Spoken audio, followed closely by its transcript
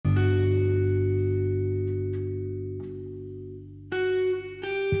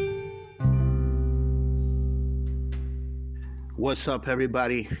What's up,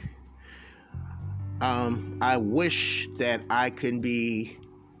 everybody? I wish that I could be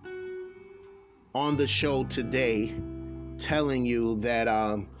on the show today telling you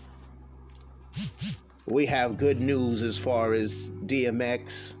that we have good news as far as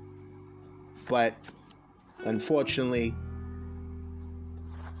DMX, but unfortunately,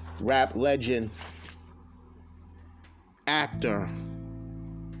 rap legend, actor,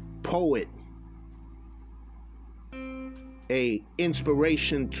 poet, a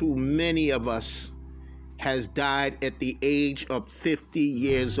inspiration to many of us, has died at the age of 50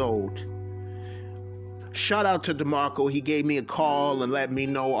 years old. Shout out to DeMarco. He gave me a call and let me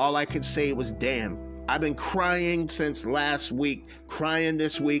know. All I could say was, damn. I've been crying since last week, crying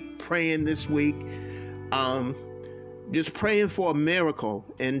this week, praying this week, just praying for a miracle.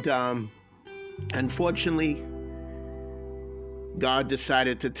 And unfortunately, God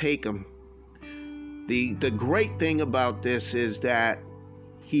decided to take him. The great thing about this is that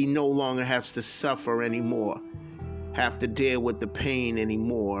he no longer has to suffer anymore, have to deal with the pain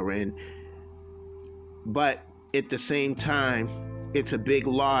anymore. But at the same time, it's a big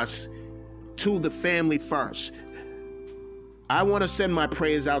loss to the family first. I want to send my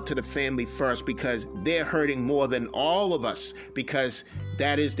prayers out to the family first because they're hurting more than all of us, because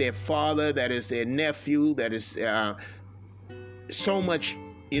that is their father, that is their nephew, that is so much,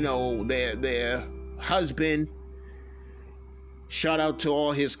 their husband. Shout out to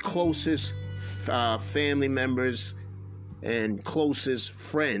all his closest family members and closest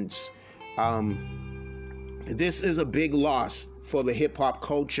friends. This is a big loss for the hip hop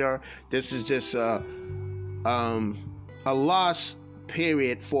culture. This is just a loss,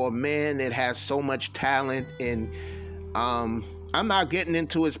 period, for a man that has so much talent. And I'm not getting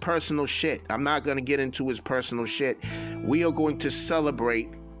into his personal shit. I'm not going to get into his personal shit. We are going to celebrate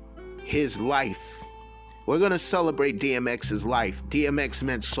his life. We're going to celebrate DMX's life. DMX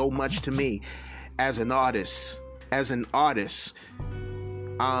meant so much to me as an artist.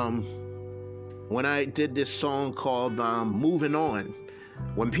 When I did this song called Moving On,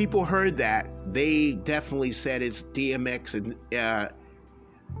 when people heard that, they definitely said it's DMX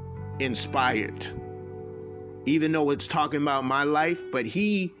inspired. Even though it's talking about my life, but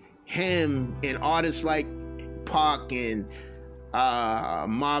him, and artists like Pac and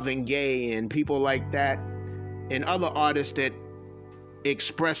Marvin Gaye and people like that, and other artists that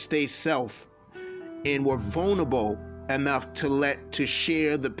expressed they self and were vulnerable enough to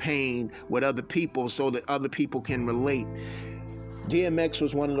share the pain with other people so that other people can relate. DMX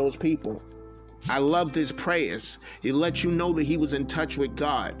was one of those people. I loved his prayers. It let you know that he was in touch with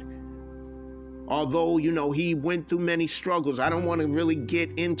God. Although, he went through many struggles. I don't want to really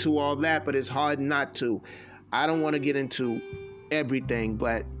get into all that, but it's hard not to. I don't want to get into everything,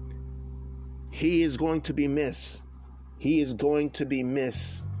 but he is going to be missed. He is going to be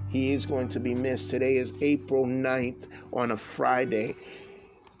missed. He is going to be missed. Today is April 9th on a Friday.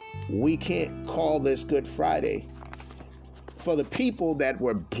 We can't call this Good Friday. For the people that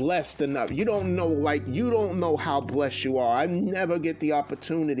were blessed enough, you don't know how blessed you are. I never get the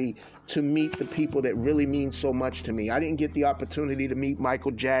opportunity to meet the people that really mean so much to me. I didn't get the opportunity to meet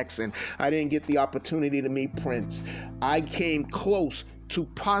Michael Jackson. I didn't get the opportunity to meet Prince. I came close to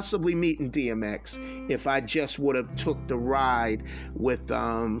possibly meeting DMX if I just would have took the ride with,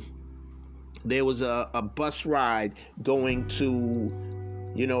 there was a bus ride going to,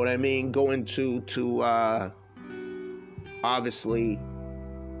 going to obviously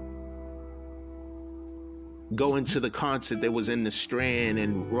going to the concert that was in the Strand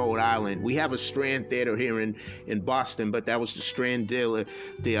in Rhode Island. We have a Strand Theater here in Boston, but that was the Strand dealer.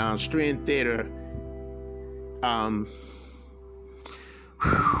 The Strand Theater,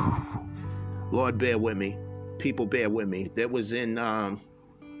 Lord, bear with me. People, bear with me. That was in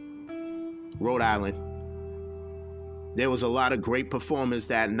Rhode Island. There was a lot of great performers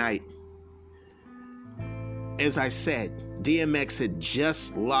that night. As I said, DMX had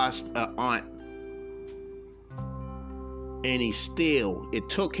just lost an aunt. And it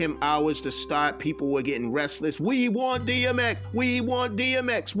took him hours to start. People were getting restless. We want DMX. We want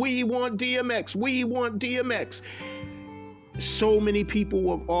DMX. We want DMX. We want DMX. So many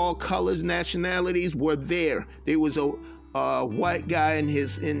people of all colors, nationalities were there. There was a white guy and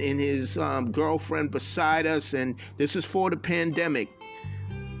his girlfriend beside us, and this is for the pandemic.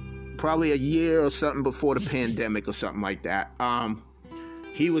 Probably a year or something before the pandemic or something like that.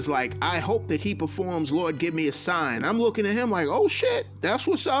 He was like, I hope that he performs Lord Give Me a Sign. I'm looking at him like, oh shit, that's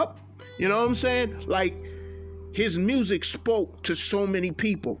what's up. You know what I'm saying? Like, his music spoke to so many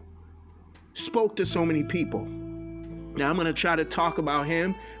people. Now I'm going to try to talk about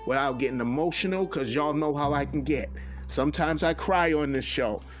him without getting emotional, because y'all know how I can get. Sometimes I cry on this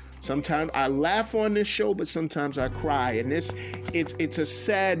show. Sometimes I laugh on this show, but sometimes I cry. And it's a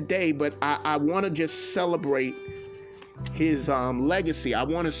sad day, but I want to just celebrate his legacy. I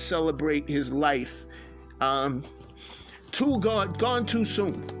want to celebrate his life. Gone too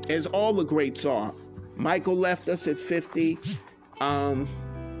soon, as all the greats are. Michael left us at 50.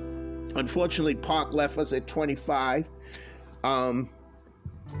 Unfortunately, Pac left us at 25.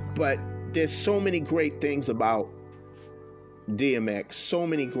 But there's so many great things about DMX, so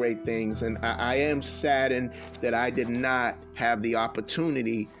many great things, and I am saddened that I did not have the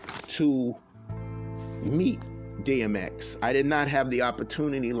opportunity to meet DMX. I did not have the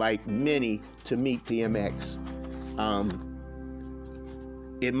opportunity, like many, to meet DMX.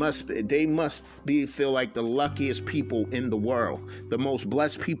 They must feel like the luckiest people in the world, the most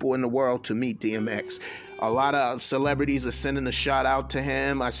blessed people in the world to meet DMX. A lot of celebrities are sending a shout out to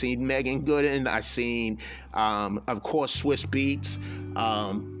him. I seen Megan Gooden. I seen, of course, Swiss Beats,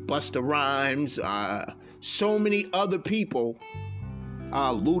 Busta Rhymes, so many other people,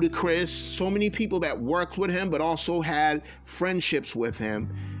 Ludacris, so many people that worked with him, but also had friendships with him.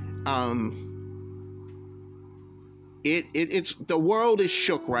 It's the world is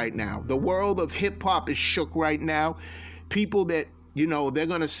shook right now. The world of hip hop is shook right now. People that, you know, they're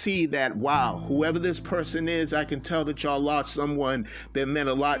going to see that, wow, whoever this person is, I can tell that y'all lost someone that meant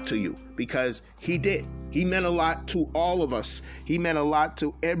a lot to you, because he did. He meant a lot to all of us. He meant a lot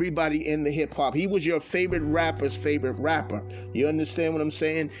to everybody in the hip hop. He was your favorite rapper's favorite rapper. You understand what I'm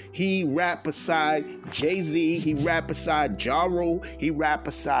saying? He rapped beside Jay-Z. He rapped beside Ja Rule. He rapped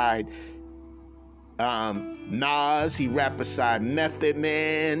beside Nas. He rapped beside Method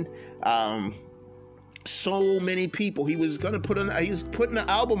Man. So many people. He was putting an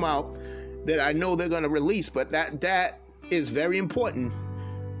album out that I know they're gonna release, but that is very important.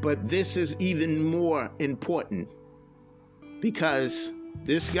 But this is even more important because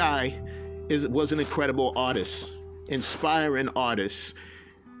this guy was an incredible artist, inspiring artist.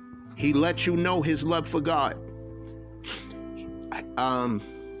 He let you know his love for God.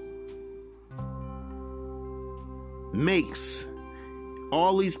 Makes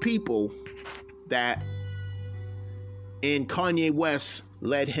all these people that in Kanye West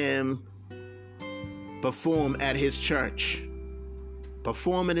let him perform at his church.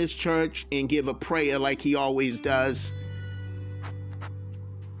 Perform at his church and give a prayer like he always does.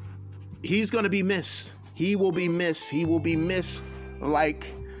 He's going to be missed. He will be missed. He will be missed like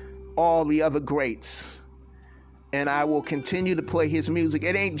all the other greats. And I will continue to play his music.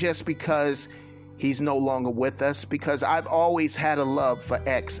 It ain't just because he's no longer with us, because I've always had a love for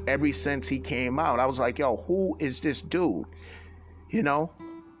X ever since he came out. I was like, yo, who is this dude? You know?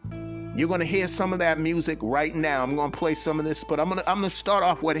 You're gonna hear some of that music right now. I'm gonna play some of this, but I'm gonna start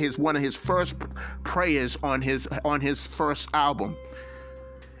off with one of his first prayers on his first album,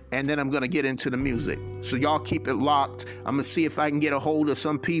 and then I'm gonna get into the music. So y'all keep it locked. I'm gonna see if I can get a hold of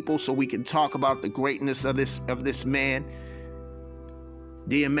some people so we can talk about the greatness of this man,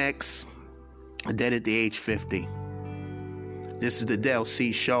 DMX, dead at the age 50. This is the Del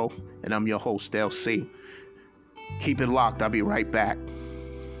C Show, and I'm your host, Del C. Keep it locked. I'll be right back.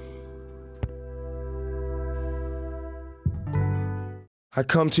 I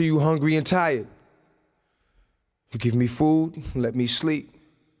come to you hungry and tired. You give me food, let me sleep.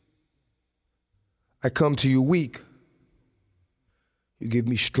 I come to you weak. You give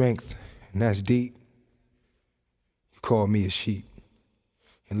me strength, and that's deep. You call me a sheep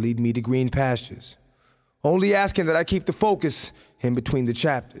and lead me to green pastures, only asking that I keep the focus in between the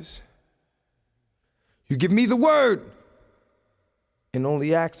chapters. You give me the word and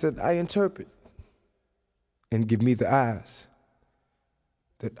only ask that I interpret, and give me the eyes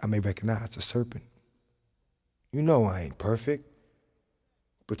that I may recognize the serpent. You know I ain't perfect,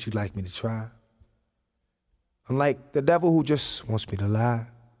 but you'd like me to try. Unlike the devil who just wants me to lie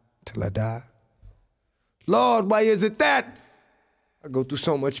till I die. Lord, why is it that I go through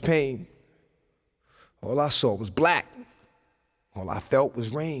so much pain? All I saw was black. All I felt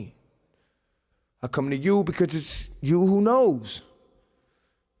was rain. I come to you because it's you who knows.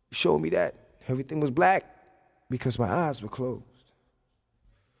 You showed me that everything was black because my eyes were closed.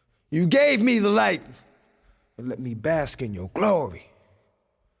 You gave me the light and let me bask in your glory.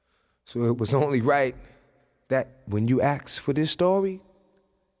 So it was only right that when you asked for this story,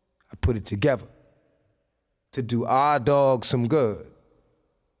 I put it together to do our dogs some good.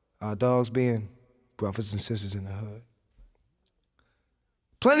 Our dogs being brothers and sisters in the hood.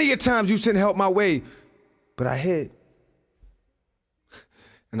 Plenty of times you sent help my way, but I hid.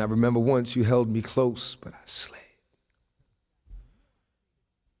 And I remember once you held me close, but I slid.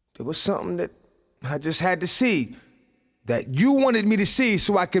 There was something that I just had to see. that you wanted me to see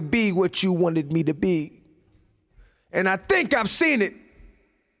so I could be what you wanted me to be. And I think I've seen it,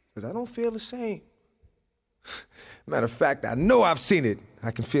 because I don't feel the same. Matter of fact, I know I've seen it.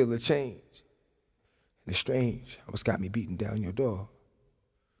 I can feel the change. And it's strange how it's got me beating down your door.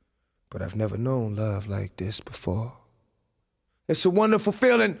 But I've never known love like this before. It's a wonderful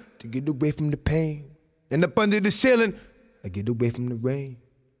feeling to get away from the pain. And up under the ceiling, I get away from the rain.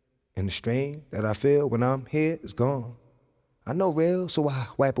 And the strain that I feel when I'm here is gone. I know real, so I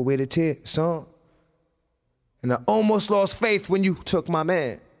wipe away the tears, son. And I almost lost faith when you took my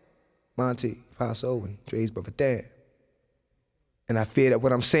man, Monty, Paso, and Dre's brother Dan. And I fear that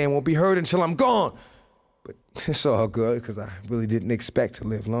what I'm saying won't be heard until I'm gone. But it's all good, because I really didn't expect to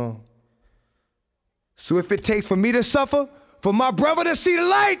live long. So if it takes for me to suffer, for my brother to see the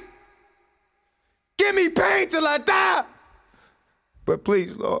light, give me pain till I die. But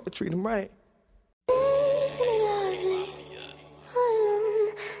please, Lord, treat him right. Isn't it lovely?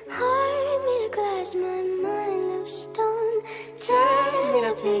 Alone, heart made of glass, my mind of stone. Turn me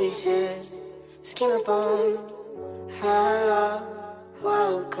to pieces, skin and bone. Hello,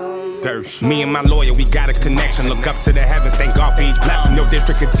 welcome. Me and my lawyer, we got a connection. Look up to the heavens, thank God for each blessing. Yo,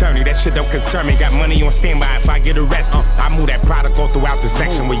 district attorney, that shit don't concern me. Got money on standby if I get arrested. I move that product all throughout the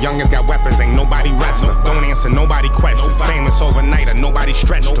section. Where youngins got weapons, ain't nobody wrestling. Don't answer nobody questions. Famous overnight, or nobody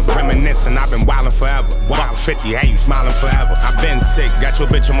stretched them. Reminiscing, I've been wildin' forever. Buck 50, hey, you smiling forever. I've been sick, got your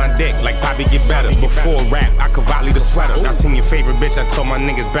bitch on my dick. Like Poppy get better. Before rap, I could volley the sweater. I seen your favorite bitch, I told my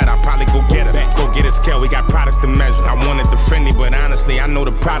niggas better. I'll probably go get her. Go get a scale, we got product to measure. I wanted to friend me, but honestly, I know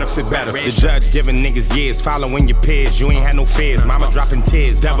the product fit better. The judge giving niggas years, following your peers. You ain't had no fears, mama dropping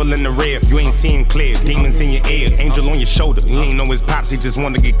tears. Devil in the rear, you ain't seeing clear. Demons in your ear, angel on your shoulder. He ain't know his pops, he just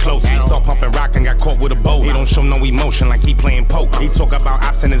wanted to get closer. He start pumping rock and got caught with a boulder. He don't show no emotion like he playing poker. He talk about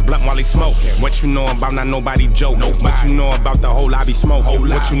ops in his blunt while he smoking. What you know about not nobody joke? What you know about the whole I be smoking?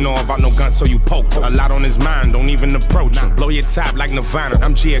 What you know about no gun so you poke? A lot on his mind, don't even approach him. Blow your top like Nirvana.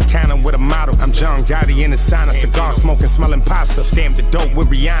 I'm Giacana with a model. I'm John Gotti in the sauna. Cigar smoking, smelling pasta. Stamp the dope with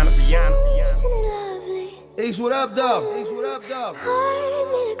Rihanna. Isn't it lovely? Ace, what up, dog? Ace, what up, dog?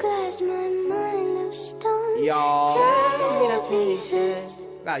 Heart made of glass, my mind of stone. Y'all. Turn me to pieces.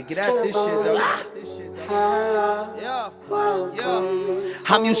 Gotta get at this shit, though. Hello, welcome.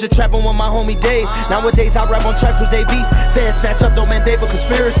 I'm used to trapping with my homie Dave. Nowadays I rap on tracks with they beats. Feds snatch up, don't man Dave a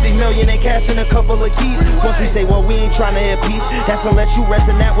conspiracy. $1 in cash and a couple of keys. Once we say, well, we ain't trying to hear peace. That's to let you rest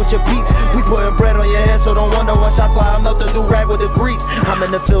in that with your peeps. We putting bread on your head, so don't wonder when shots fly. I melt the do-rag with the grease. I'm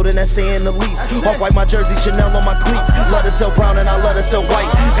in the field and that's saying the least. Off-white my jersey, Chanel on my cleats. Let her sell brown and I let her sell white.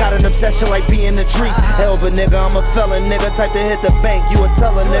 Got an obsession like being the trees. Hell, but nigga, I'm a felon, nigga. Type to hit the bank, you a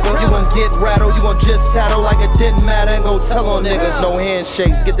teller, nigga. You gon' get rattled, you gon' just tattle like it didn't matter. And go tell on niggas, no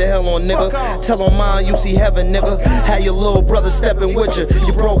handshakes, get the hell on, nigga. Tell on mine, you see heaven, nigga. Had your little brother stepping with you.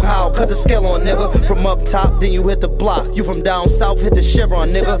 You broke how? Cut the scale on, nigga. From up top, then you hit the block. You from down south, hit the Chevron,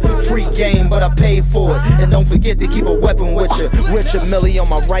 nigga. Free game, but I paid for it. And don't forget to keep a weapon with you. Richard Millie on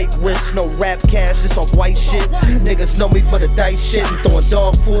my right wrist, no rap cash, just off white shit. Niggas know me for the dice shit. I'm throwing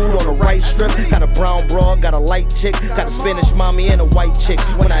dog food on the right strip. Got a brown broad, got a light chick. Got a Spanish mommy and a white chick.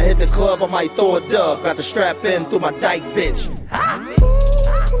 When I hit the club, I might throw a dub. Got the strap in through my dyke, bitch. Isn't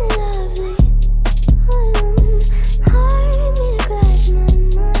it lovely? Alone, heart made of glass, my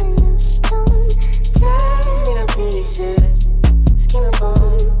mind of stone. Turn me to pieces, skin and bone.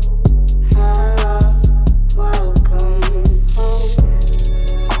 Hello, welcome home.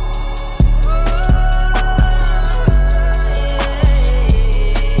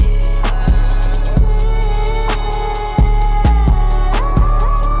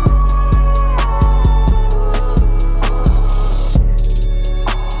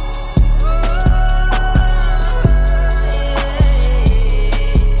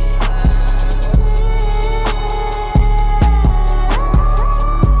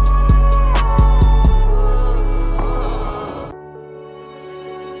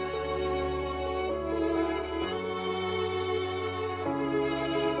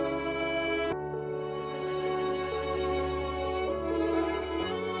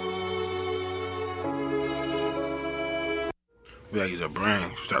 We gotta use our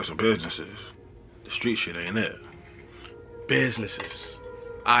brain, start some businesses. The street shit ain't it. Businesses.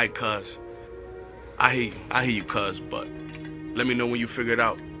 Alright, cuz. I hear you, cuz, but let me know when you figure it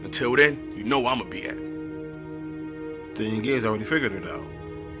out. Until then, you know where I'ma be at. Thing is, I already figured it out.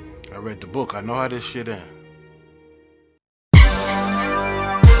 I read the book, I know how this shit ends.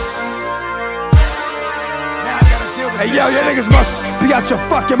 Hey yo, y'all niggas must be out your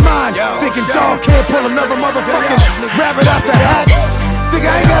fucking mind. Thinking dog can't pull another motherfucking rabbit out the hat. Think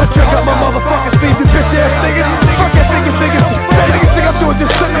I ain't gotta check out my motherfucking sleeve, you bitch ass niggas. Fuck that niggas. That niggas think I'm doing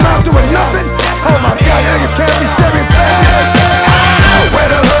just sitting around doing nothing. Oh my god, you niggas can't be serious, man. Where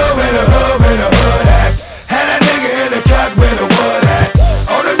the hood at? Had that nigga in the cut where the wood at.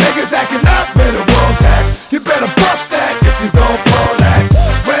 All the niggas acting up where the wolves at. You better bust that if you gon' pull that.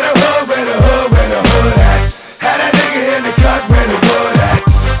 Where the hood at? Had that nigga in the cut where the wood at.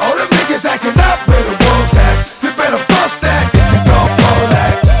 All the niggas acting up where the wolves at. You better bust that if you gon' pull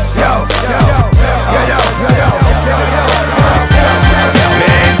that. Yo.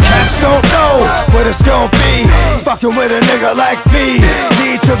 Man, cats don't know what it's gon' be. Fucking with a nigga like me.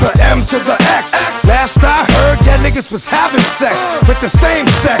 D to the M to the X. Last I heard, that niggas was having sex with the same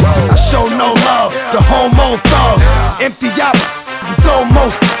sex. I show no love to homo thugs. Empty out, you throw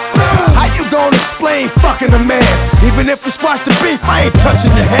most. How you gonna explain fucking a man? Even if we squash the beef, I ain't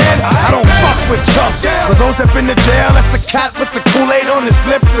touching your hand. I don't fuck with chumps. For those that been to jail, that's the cat with the Kool-Aid on his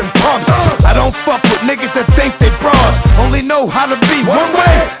lips and pumps. I don't fuck with niggas that think they bras. Only know how to be one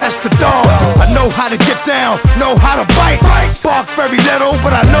way, that's the dog. I know how to get down, know how to bite. Bark very little,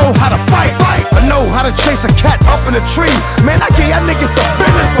 but I know how to fight. I know how to chase a cat up in a tree. Man, I give y'all niggas the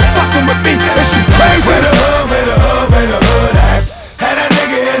business for fucking with me. Is you crazy? Where the hood at? Had that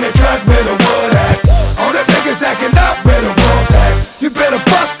nigga in the cut where the wood at. All them niggas acting up where the wolves at. You better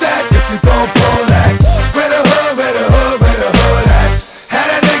bust that if you gon' pull that. Where the hood at? Had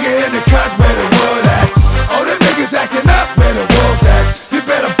that nigga in the cut where the wood at. All them niggas acting up where the wolves at. You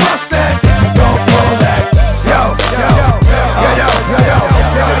better bust that if you gon' pull that. Yo.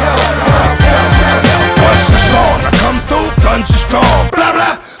 Once it's on, I come through, guns are strong. Blah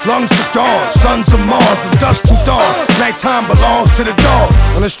blah. Lungs is gone, sons of Mars, from dusk to dawn. Nighttime belongs to the dog.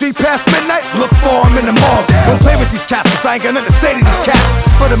 On the street past midnight, look for him in the mall. Don't play with these cats, cause I ain't got nothing to say to these cats.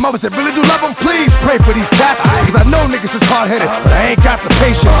 For the mothers that really do love them, please pray for these cats. Cause I know niggas is hard-headed, but I ain't got the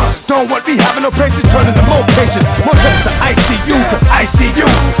patience. Don't want me having no patience, turning to more patience. More trips to ICU, cause I see you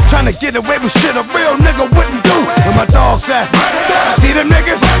trying to get away with shit a real nigga wouldn't do. Where my dogs at? See them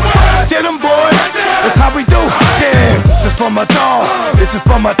niggas? Get them boys, that's how we do. Yeah, this is for my dog, this is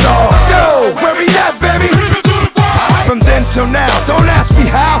for my dog. Yo, where we at, baby? From then till now, don't ask me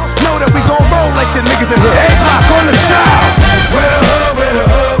how. Know that we gon' roll like the niggas in here. A-Block on the shout. Where the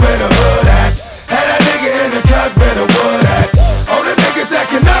hood at? Had that nigga in the cut where the wood at. All the niggas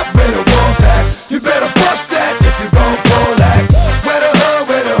acting up where the wolves at. You better bust that if you gon' pull that. Where the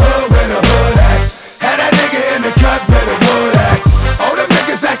hood at? Had that nigga in the cut where the wood at. All the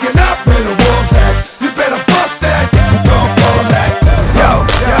niggas acting up where the wolves at. You better bust that if you gon' pull that.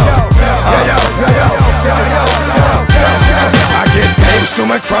 I get names to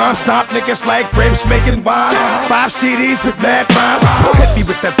my crime, stop niggas like grapes making wine. 5 CDs with mad rhymes. Don't hit me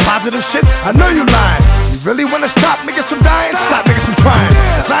with that positive shit, I know you lying. You really wanna stop niggas from dying? Stop niggas from trying.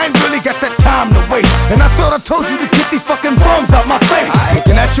 Cause I ain't really got that time to waste. And I thought I told you to keep these fucking bums out my face.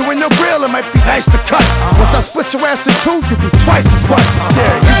 Looking at you in your grill, it might be nice to cut. Once I split your ass in two, you'll be twice as butt.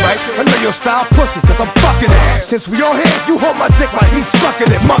 Yeah, you right, I know your style pussy, cause I'm fucking it. Since we all here, you hold my dick while he's sucking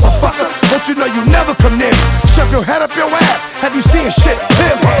it. Motherfucker, don't you know you never come near me? Shove your head up your ass, have you seen shit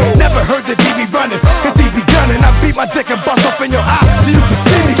clearly? Never heard the DB running, cause he be gunning. I beat my dick and bust off in your eye, so you can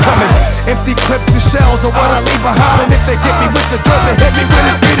see me coming. Empty clips and shells are what I leave behind. And if they get me with the drill, they hit me when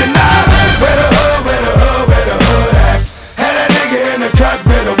it's be denied. Where the hood at? Had that nigga in the cut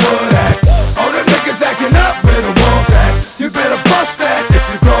where the wood at. All the niggas acting up where the wolves at. You better bust that if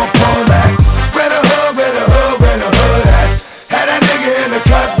you gon' pull that. Where the hood at? Had that nigga in the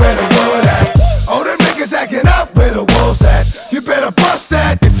cut where the wood at. All the niggas acting up where the wolves at. You better bust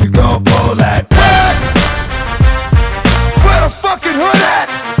that if you gon' pull that. Where the fucking hood at?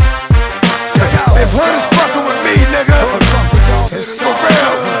 If hood is fucking with me, nigga, it's for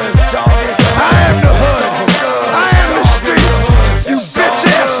real. I am the hood. I am the streets. You bitch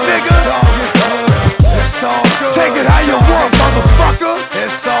ass nigga. Take it how you want, motherfucker.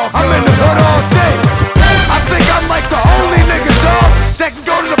 I'm in the hood all day. I think I'm like the only nigga, dog, that can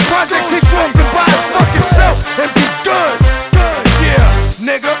go to the projects he grew up and buy his fucking self and be good. Yeah,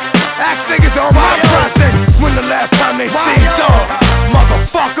 nigga. Ask niggas on my projects when the last time they seen dog,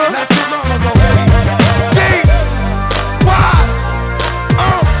 motherfucker. Not too long ago, baby. D, why?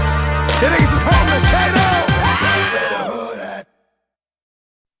 The niggas is homeless, hey though. Where the hood at?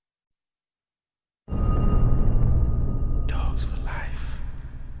 Dogs for life.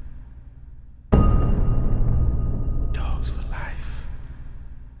 Dogs for life.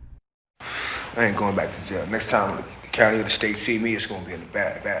 I ain't going back to jail. Next time the county or the state see me, it's gonna be in the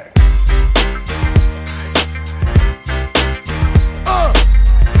bag.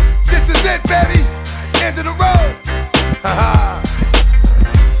 This is it, baby. End of the road.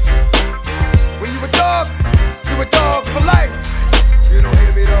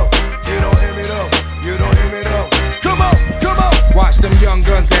 them young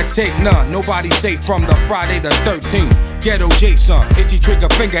guns that take none. Nobody safe from the Friday the 13th. Ghetto Jason, itchy trigger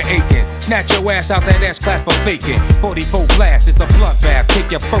finger aching. Snatch your ass out that S-class for faking. 44 blast, it's a bloodbath. Take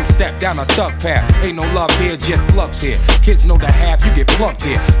your first step down a thug path. Ain't no love here, just slugs here. Kids know the half, you get plucked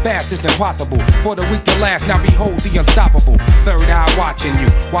here. Fast is impossible, for the weak to last. Now behold the unstoppable. Third eye watching you,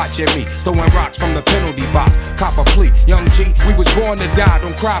 watching me. Throwing rocks from the penalty box. Cop a plea, young G, we was born to die.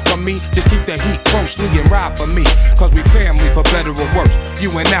 Don't cry for me, just keep the heat closely and ride for me. Cause we family for better or worse. You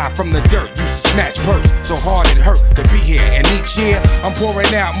and I from the dirt, used to snatch purse. So hard it hurt to be here. And each year, I'm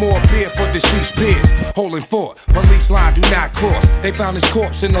pouring out more beer for deceased peers. Holding fort, police line do not cross. They found his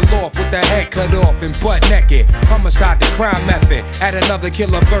corpse in the loft with the head cut off and butt naked. Homicide, the crime method. Add another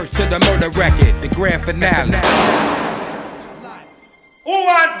killer verse to the murder record. The grand finale. Who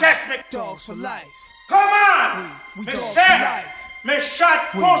want test me? Dogs for life. Come on! We me dogs say, for life. me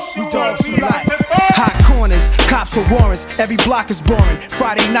shot push you dogs for life. before. Hot corners, cops with warrants. Every block is boring.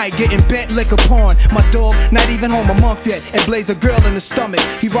 Friday night getting bent liquor pouring. My dog not even home a month yet and blaze a girl in the stomach.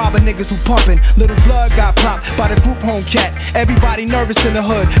 He robbing niggas who pumping. Little blood got popped by the group home cat. Everybody nervous in the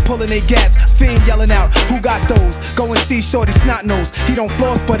hood, pulling their gats. Fiend yelling out, who got those? Go and see Shorty Snot Nose. He don't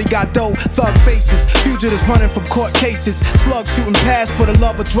floss, but he got dough. Thug faces, fugitives running from court cases. Slugs shooting past for the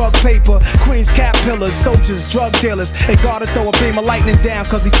love of drug paper. Queens cap pillars, soldiers, drug dealers. They gotta throw a beam of lightning down,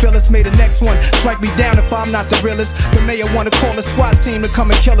 cause he feel us. May the next one strike me down if I'm not the realest. The mayor wanna call a SWAT team to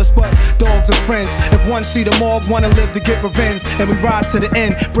come and kill us, but dogs are friends. If one see the morgue, wanna live to get revenge. And we ride to the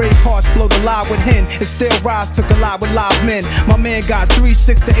end. Brave hearts blow the lie with hen. And still rise to collide with live men. My man got 3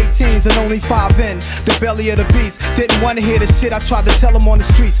 6 to 18s and only 5 in. The belly of the beast. Didn't wanna hear the shit I tried to tell him on the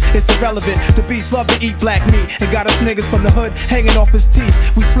streets. It's irrelevant. The beast love to eat black meat. And got us niggas from the hood hanging off his teeth.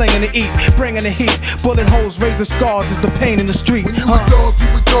 We slinging to eat, bringing the heat. Bullet holes, razor scars is the pain in the street. When you a dog, you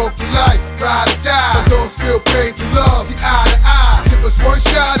a dog for life. Ride or die. My dogs feel pain through love. See eye to eye. Give us one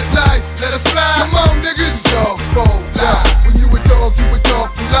shot at life. Let us fly. Come on, niggas. Dogs for life. When you a dog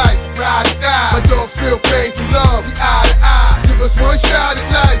for life. Ride or die. My dogs feel pain through love. See eye to eye. Give us one shot at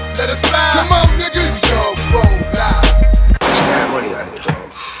life. Let us fly. Come on, niggas. Dogs for life. There's mad money out here, dog.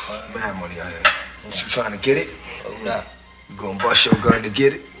 Mad money out here. You trying to get it? Nah. You gonna bust your gun to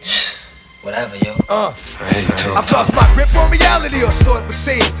get it? Whatever, yo. I've lost my grip on reality, or so it would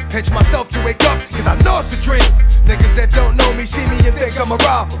seem. Pinch myself to wake up, cause I know it's a dream. Niggas that don't know me see me and think I'm a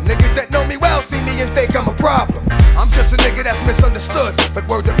robber. Niggas that know me well see me and think I'm a problem. I'm just a nigga that's misunderstood. But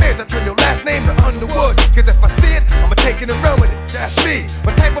word to me is I turn your last name to Underwood. Cause if I see it, I'ma take it and run with it. That's me.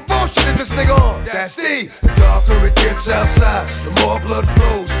 What type of bullshit is this nigga on? That's D. The darker it gets outside, the more blood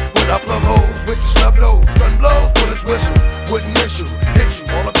flows. When I plug holes with the snub nose, gun blows, bullets whistle. Wouldn't miss you, hit you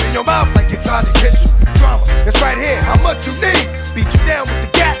all up in your mouth like you tried to kiss you. Drama, it's right here, how much you need. Beat you down with the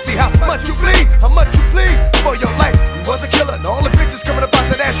gat, see how much you bleed. How much you bleed for your life. You was a killer, and all the bitches coming about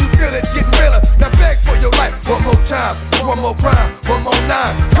that ass, you feel it, getting realer. Now beg for your life, one more time, one more crime, one more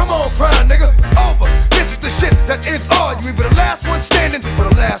 9. Come on, crime, nigga, it's over. This is the shit that is all. You either the last one standing, or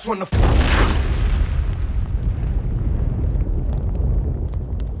the last one to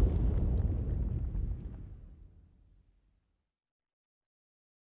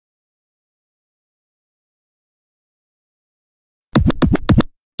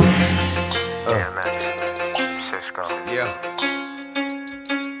Yeah.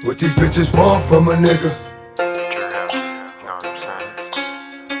 What these bitches want from a nigga?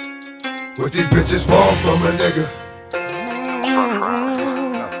 What these bitches want from a nigga?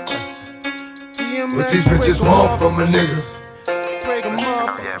 What these bitches want from a nigga?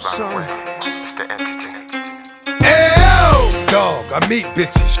 Ayo! Dog, I meet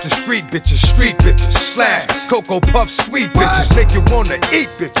bitches, discreet bitches, street bitches, slash, Cocoa Puff, sweet bitches, make you wanna eat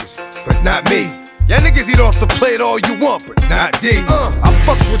bitches, but not me. Y'all niggas eat off the plate all you want, but not D. I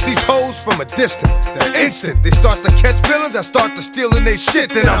fucks with these hoes from a distance. The instant they start to catch feelings, I start to stealing they shit.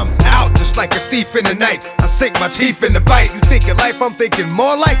 Then I'm out just like a thief in the night. I sink my teeth in the bite. You thinking life, I'm thinking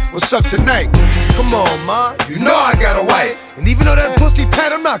more like what's up tonight. Come on, ma, you know I got a wife. And even though that pussy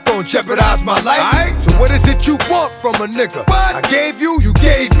tight, I'm not gonna jeopardize my life. So what is it you want from a nigga? What? I gave you, you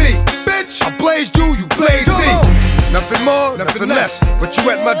gave me. Bitch, I blazed you, you blazed me. Nothing more, nothing less. But you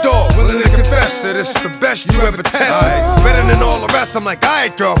at my door, willing to confess that it's the best you ever tested. Better than all the rest. I'm like,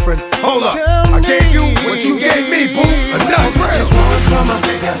 alright, girlfriend, hold up. I gave you what you gave me, boo. Enough. Just want from a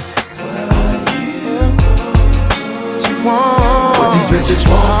nigga. What these bitches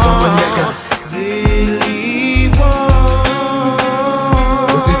want from a nigga? Really want.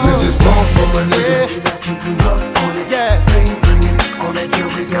 What these bitches want from a nigga? Yeah.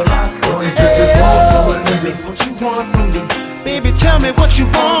 What these bitches want from a nigga? What you want from me? Baby, tell me what you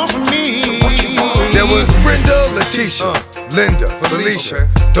want from me. There was Brenda, Letitia, Linda, Felicia,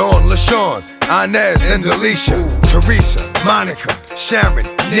 Dawn, LaShawn, Inez, and Alicia, Teresa, Monica, Sharon,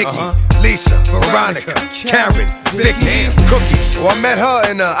 Nikki, Lisa, Veronica, Karen, Vicky, Cookie. Oh, I met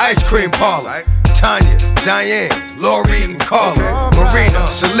her in the ice cream parlor. Tanya, Diane, Lori, and Carla, Marina,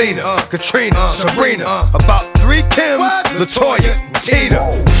 Selena, Katrina, Sabrina. About 3 Kims, LaToya, Tina,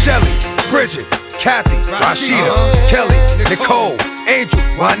 Shelly, Bridget, Kathy, Rashida, Kelly, Nicole, Angel,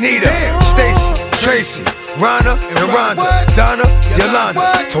 Juanita, Stacy, Tracy, Rana and Rhonda, Donna,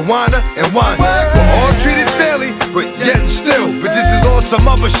 Yolanda, Tawana, and Wanda. We're all treated fairly, but yet and still bitches is on some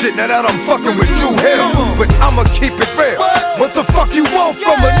other shit now that I'm fucking with Drew Hill. But I'ma keep it real. What the fuck you want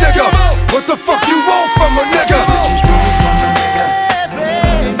from a nigga? What the fuck you want from a nigga?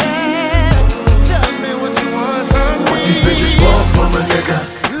 Tell me what you want from me. What these bitches want from a nigga?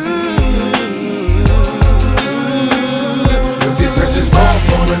 What these bitches want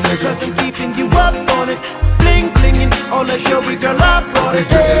from a nigga? Been keeping you up on it, bling blinging, all that jewelry girl up on it.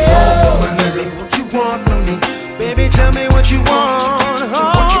 What these bitches want from a nigga? What you want from me? Baby, tell me what you want.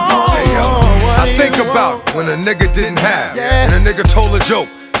 Hey yo, I think about when a nigga didn't have, and a nigga told a joke,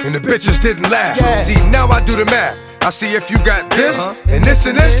 and the bitches didn't laugh. See, now I do the math. I see if you got this, and this,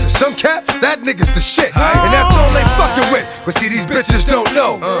 and this. To some cats, that nigga's the shit. And that's all they fucking with. But see, these bitches don't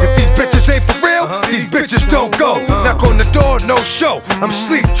know. If these bitches ain't for real, these bitches don't go. Knock on the door, no show. I'm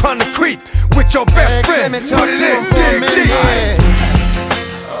asleep, trying to creep with your best friend. Put it in, dig deep.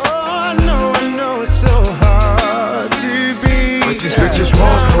 Oh, I know it's so hard to be. What these bitches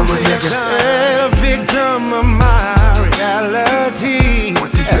want from a nigga? A victim of my reality. What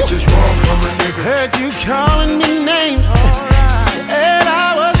these bitches want from a nigga? Heard you calling me names, said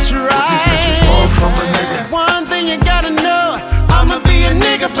I was trying. One thing you gotta know, I'ma be a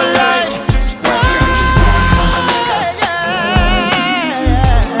nigga for life.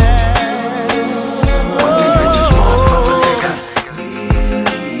 What these bitches want from a nigga?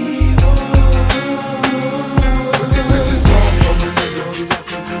 What these bitches want from a nigga?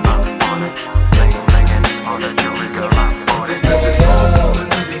 Up on it, bling blinging, all that jewelry girl up on it. What these bitches want from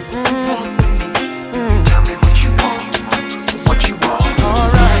a nigga? Tell me what you want, what you want.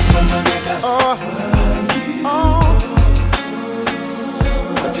 Alright,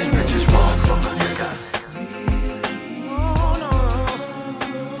 What these bitches want from a nigga?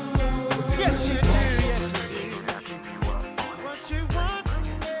 yes you do, yes you do. What you want from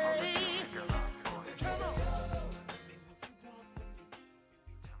me? Come on.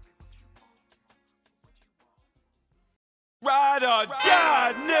 Ride or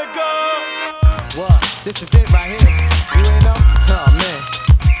die, nigga. What? This is it right here. You ain't know? Oh man.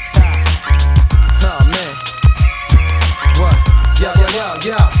 Oh man. What? Yo.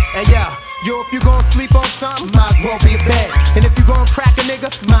 Hey yo, if you gon' sleep on something, might as well be a bed. And if you gon' crack a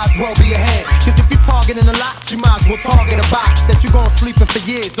nigga, might as well be a head. Cause if you targeting a lot, you might as well target a box that you gon' sleeping for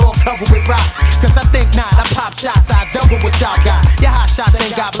years, all covered with rocks. Cause I think not, I pop shots, I double what y'all got. Your hot shots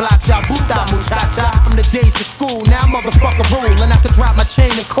ain't got blocks, y'all boot out muchacha. I'm the days of school, now motherfucker rule. And I can drop my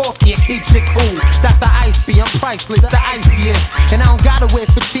chain and corky and keep shit cool. That's how ice be, I'm priceless, the iciest. And I don't gotta wear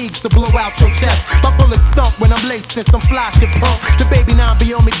fatigues to blow out your chest. My bullets thump when I'm laced in some fly shit pump. The baby now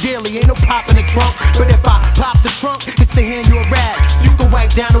be on me daily, ain't no pop in the trunk. But if I pop the trunk, it's to hand you a rag. So you can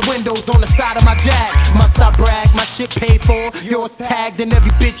wipe down the windows on the side of my Jag. Must I brag, my shit paid for, yours tagged. And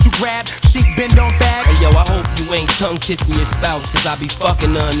every bitch you grab, she bend on bag. Hey yo, I hope you ain't tongue kissing your spouse, cause I be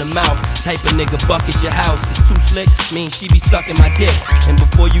fucking her in the mouth. Type of nigga bucket your house. It's too slick, means she be sucking my dick. And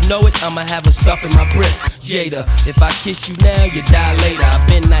before you know it, I'ma have her stuffing my bricks. Jada, if I kiss you now, you die later. I've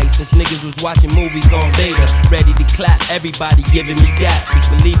been nice since niggas was watching movies on beta. Ready to clap, everybody giving me daps. Cause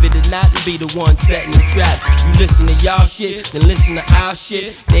believe it or not, to be the one setting the trap. You listen to y'all shit, then listen to our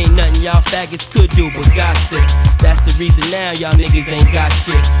shit. There ain't nothing y'all faggots could do but gossip. That's the reason now y'all niggas ain't got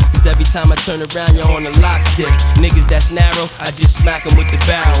shit. Cause every time I turn around, you're on the lock stick. Niggas that's narrow, I just smack them with the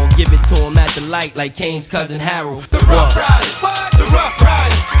barrel. Give it to them at the light like Kane's cousin Harold. The Rough Riders, the Rough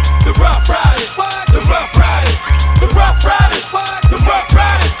Riders, the Rough Riders, the Rough Riders, the Rough Riders, the Rough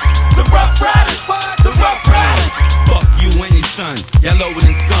Riders, the Rough Riders, the Rough Riders. Fuck you and your son, y'all lower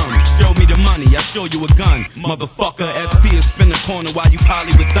than scum. Show me the money, I show you a gun. Motherfucker, SP is spin the corner while you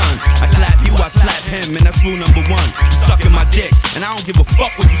poly with done. I clap you, I clap him, and that's rule number one. You sucking my dick, and I don't give a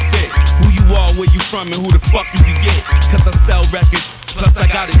fuck what you spit. Who you are, where you from, and who the fuck you can get. Cause I sell records, plus I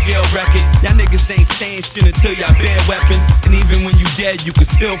got a jail record. Y'all niggas ain't saying shit until y'all bear weapons. And even when you dead, you can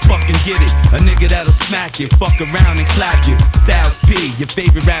still fucking get it. A nigga that'll smack you, fuck around and clap you. Styles P, your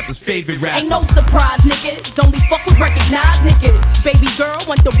favorite rapper's favorite rapper. Ain't no surprise, niggas. Only fuck with recognized niggas. Baby girl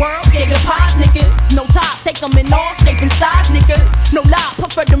want the world, yeah, your pies, niggas. No top, take them in all shape and size, niggas. No lie,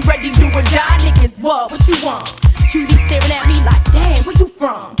 prefer them ready, do or die, niggas. What you want? Cutie staring at me like, damn, where you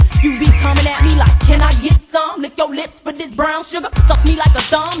from? You be coming at me like, can I get some? Lick your lips for this brown sugar. Suck me like a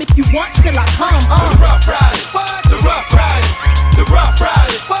thumb if you want till I come. The Rough Riders, the Rough Riders, the Rough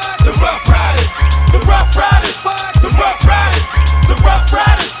Riders, the Rough Riders, the Rough Riders, the Rough Riders, the Rough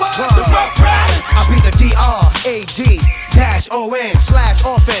Riders, the Rough Riders. I be the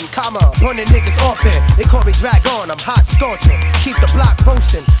DRAG-ON/orphan, comma, burning niggas often. They call me Dragon, I'm hot scorching. Keep the block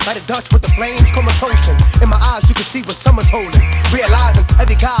roasting, like a Dutch with the flames comatosing. In my eyes you can see what summer's holding. Realizing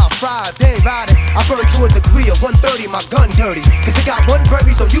every guy I fried, they ain't riding. I burn to a degree of 130, my gun dirty. Cause it got one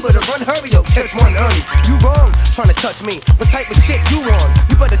birdie, so you better run hurry or catch one early. You wrong, trying to touch me. What type of shit you on?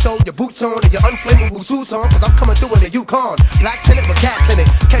 You better throw your boots on or your unflammable suits on. Cause I'm coming through in the Yukon. Black tenant with cats in it.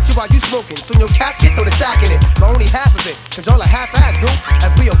 Catch you while you smoking. So in your casket, throw the sack in it. But only half of it, cause y'all are half-ass, dude.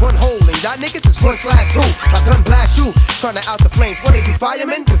 And we are one hole, and y'all niggas is 1/2. My gun blast you, trying to out the flames. What are you,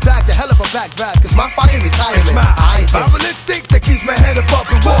 firemen? Could drag a hell of a backdraft, cause my fire retirement. It's my survival instinct that keeps my head above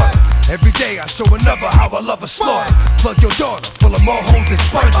the water. Every day I show another how I love a slaughter. Plug your daughter, full of more holes than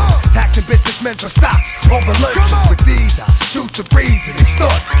sponges. Taxing businessmen for stocks, all the lunches. With these I shoot the breeze and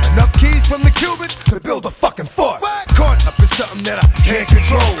extort enough keys from the Cubans to build a fucking fort. Caught up in something that I can't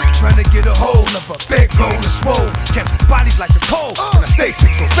control, trying to get a hold of a big roll of swole. Catch bodies like a cold, and I stay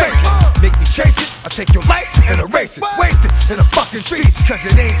sick, so face it. Make me chase it, I take your life and erase it. Waste it in the fucking streets, cause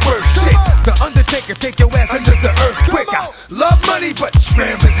it ain't worth shit. The Undertaker take your ass under the earth quick. I love money, but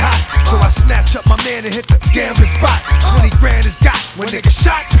scrambling's hot, so I snatch up my man and hit the gambling spot. 20 grand is got when nigga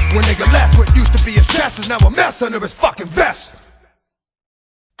shot. When nigga left what used to be his chest is now a mess under his fucking vest.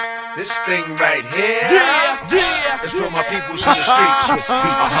 This thing right here is for my peoples in the streets.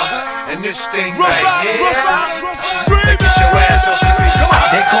 And this thing right here, they get your ass off your feet. Come on.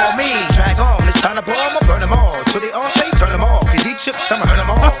 They call me Dragon. It's time to blow 'em, I'll burn 'em all. Till they all say turn 'em off. Cause eat chips, I'ma hurt 'em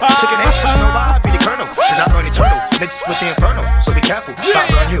all. Chicken head, you know why I be the colonel. Cause I burn eternal, mixed with the inferno. So be careful, if I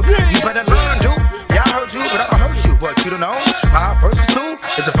burn you. You better learn, dude. Yeah, I heard you, but I'ma hurt you. But you don't know, my versus two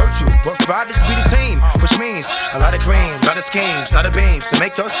is a virtue. Rough Riders be the team, which means a lot of cream, a lot of schemes, a lot of beams to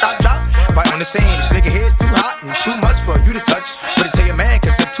make your stock drop. Right on the scene, this nigga here's too hot and too much for you to touch. But it tell your man,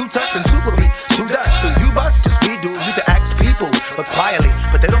 cause if two touch, then two will be two dust. Do you bust? Cause we do, you can ask people, but quietly.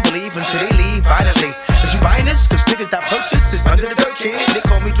 But they don't believe until they leave violently. Is you buying this? Cause niggas that purchase is under the dirt, kid. They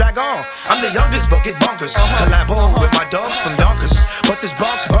call me Dragon. I'm the youngest, but get bonkers. Collabo with my dogs from Yonkers. But this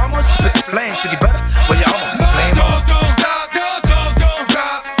Bronx bomber spit flames, so you better, well, you almost flame on.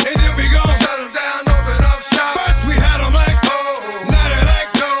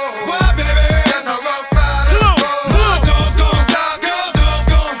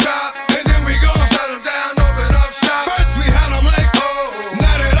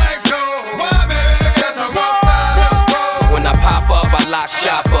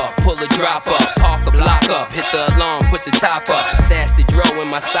 Shop up, pull a drop up, park a block up, hit the alarm, put the top up, stash the dro in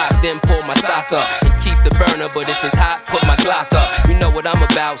my sock, then pull my sock up, and keep the burner, but if it's hot, put my Glock up. You know what I'm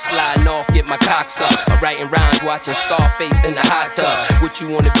about, sliding off, get my cocks up. I'm writing rhymes, watching Scarface in the hot tub. What you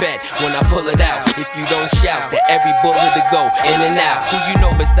wanna bet when I pull it out? If you don't shout, that every bullet to go in and out. Who you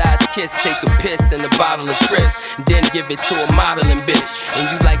know besides Kiss, take a piss in a bottle of Tris, then give it to a modeling bitch. And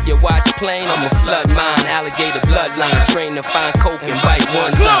you like your watch plain, I'ma flood mine, alligator bloodline, train to find coke and bite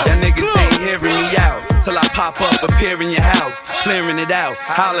one time. Y'all niggas ain't hearing me out till I pop up, appear in your house, clearing it out,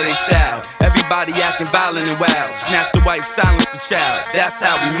 holiday style. Everybody acting violent and wild. Snatch the wife, silence the child. That's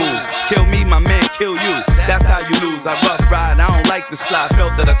how we move. Kill me, my man, kill you. That's how you lose. I rough ride, I don't like the slide.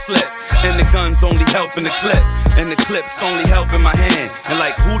 Felt that I slipped, and the gun's only helping the clip, and the clip's only helping my hand. And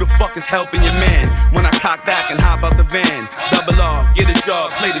like, who the fuck is helping your man? When I cock back and hop out the van, double R, get a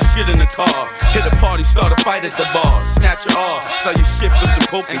job, play the shit in the car, hit a party, start a fight at the bar, snatch your R, sell your shit for some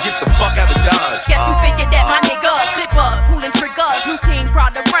coke and get the fuck out of Dodge. Guess you figured that my nigga flippers, pulling triggers, new team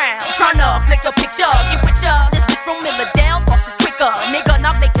crowd around, tryna flick a picture, get with ya. This is from Milledale, thoughts is quicker, nigga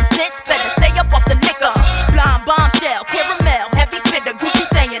not making sense, better stay up off the liquor. Blind bombshell, caramel, heavy spitter, Gucci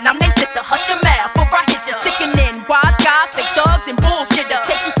saying I'm they sister, hush your mouth, before I hit ya. Sickening, wise guys, fake thugs and bullshitters.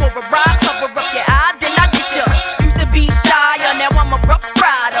 Take you for a ride, cover up your eye, then I get ya. Used to be shyer, now I'm a rough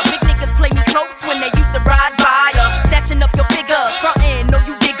rider. Big niggas play me close when they used to ride by ya. Snatching up your figures, frontin', know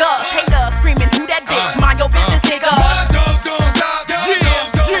you dig us. Haters screaming, who that bitch? Mind your business, nigga.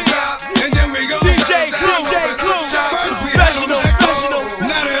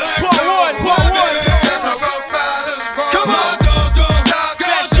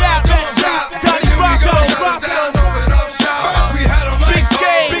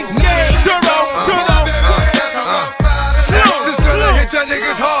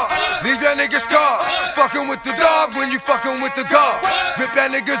 fucking with the guard. Rip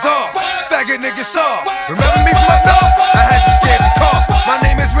that niggas off, faggot niggas saw. Remember me from up north? I had you scared to call. My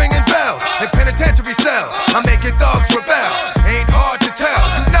name is ringing bells in penitentiary cells. I'm making thugs rebel. Ain't hard to tell.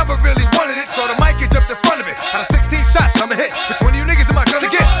 You never really wanted it, so the mic get up in front of it. Out of 16 shots, I'm a hit. Which one of you niggas am I gonna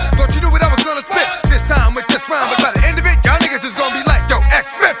get? Thought you knew what I was gonna spit this time with this round, but by the end of it, y'all niggas is gonna be like, yo,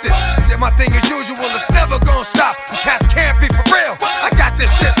 expected. Did my thing as usual, it's never gonna stop. You cats can't be for real. I got this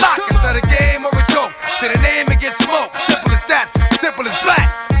shit locked. It's not a game or a joke. To the name and get smoked. Simple as that, simple as black.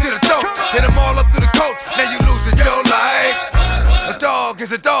 To the dope, hit them all up to the coat. Now you losing your life. A dog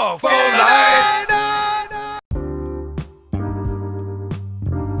is a dog for life.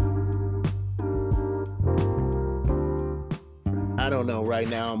 I don't know, right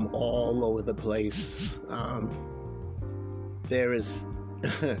now I'm all over the place. There is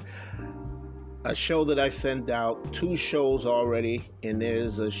a show that I sent out, 2 shows already, and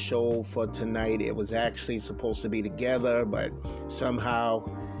there's a show for tonight. It was actually supposed to be together, but somehow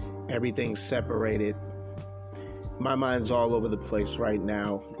everything's separated. My mind's all over the place right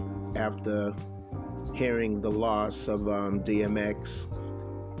now after hearing the loss of DMX.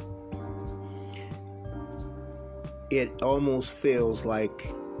 It almost feels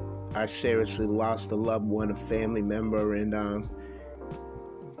like I seriously lost a loved one, a family member, and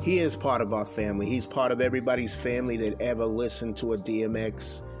he is part of our family. He's part of everybody's family that ever listened to a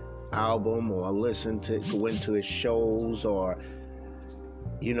DMX album or went to his shows or,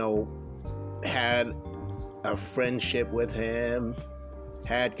 you know, had a friendship with him,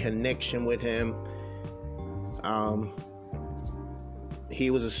 had connection with him. He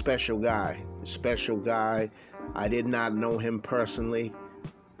was a special guy. I did not know him personally,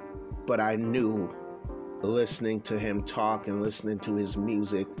 but I knew, listening to him talk and listening to his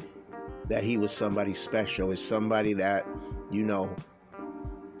music, that he was somebody special. He's somebody that, you know,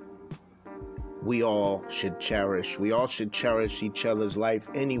 we all should cherish. We all should cherish each other's life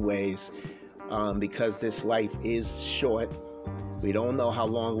anyways, because this life is short. We don't know how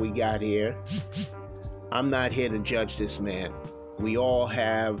long we got here. I'm not here to judge this man. We all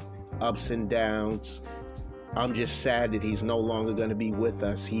have ups and downs. I'm just sad that he's no longer going to be with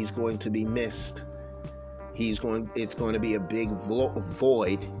us. He's going to be missed. It's going to be a big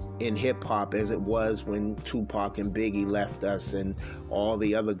void in hip-hop, as it was when Tupac and Biggie left us and all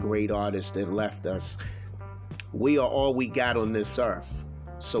the other great artists that left us. We are all we got on this earth.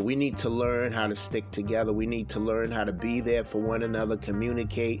 So we need to learn how to stick together. We need to learn how to be there for one another,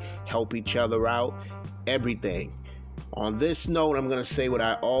 communicate, help each other out, everything. On this note, I'm going to say what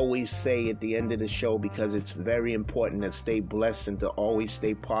I always say at the end of the show, because it's very important to stay blessed and to always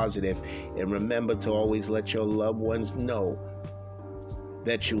stay positive. And remember to always let your loved ones know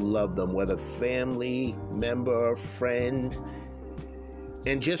that you love them, whether family, member, friend,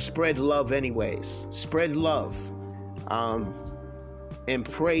 and just spread love anyways. Spread love. And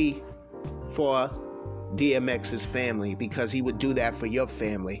pray for DMX's family, because he would do that for your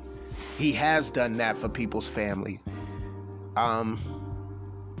family. He has done that for people's family.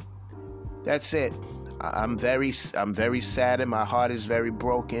 That's it. I'm very sad and my heart is very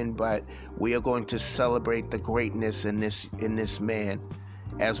broken, but we are going to celebrate the greatness in this man,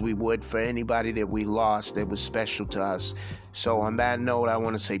 as we would for anybody that we lost that was special to us. So on that note, I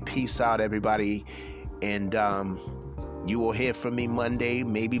want to say peace out, everybody, and you will hear from me Monday,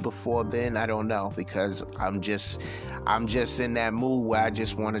 maybe before then, I don't know, because I'm just in that mood where I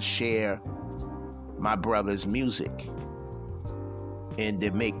just want to share my brother's music. And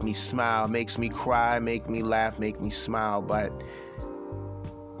it makes me smile, makes me cry, make me laugh, make me smile. But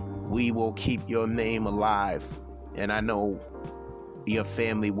we will keep your name alive. And I know your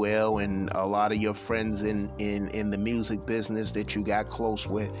family will, and a lot of your friends in the music business that you got close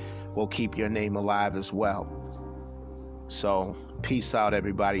with will keep your name alive as well. So, peace out,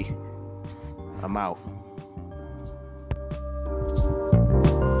 everybody. I'm out.